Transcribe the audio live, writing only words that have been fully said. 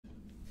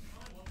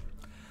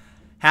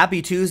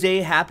Happy Tuesday,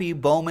 happy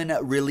Bowman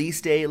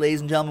release day, ladies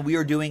and gentlemen. We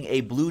are doing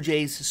a Blue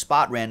Jays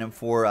spot random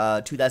for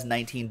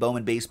 2019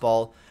 Bowman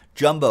Baseball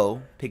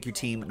Jumbo. Pick your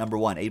team number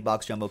one.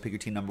 8-box Jumbo, pick your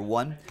team number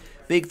one.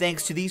 Big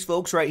thanks to these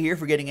folks right here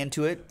for getting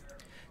into it.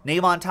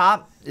 Name on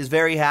top is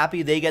very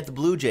happy. They get the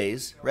Blue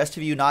Jays. Rest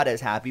of you not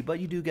as happy,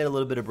 but you do get a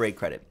little bit of break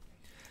credit.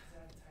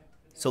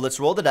 So let's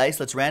roll the dice.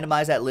 Let's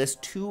randomize that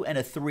list 2 and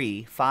a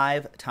 3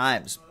 5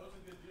 times.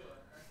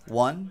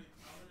 1,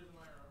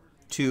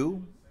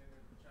 2,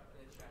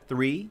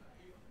 3,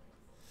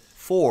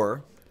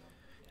 4,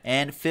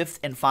 and 5th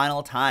and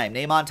final time.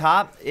 Name on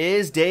top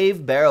is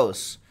Dave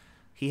Barros.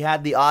 He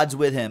had the odds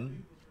with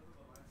him.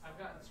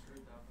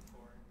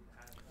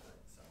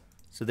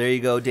 So there you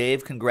go,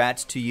 Dave.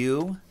 Congrats to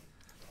you.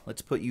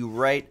 Let's put you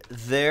right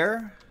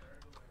there.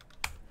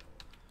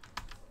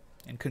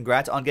 And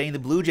congrats on getting the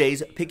Blue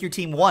Jays. Pick your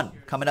team one.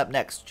 Coming up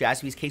next,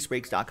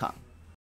 jaspyscasebreaks.com.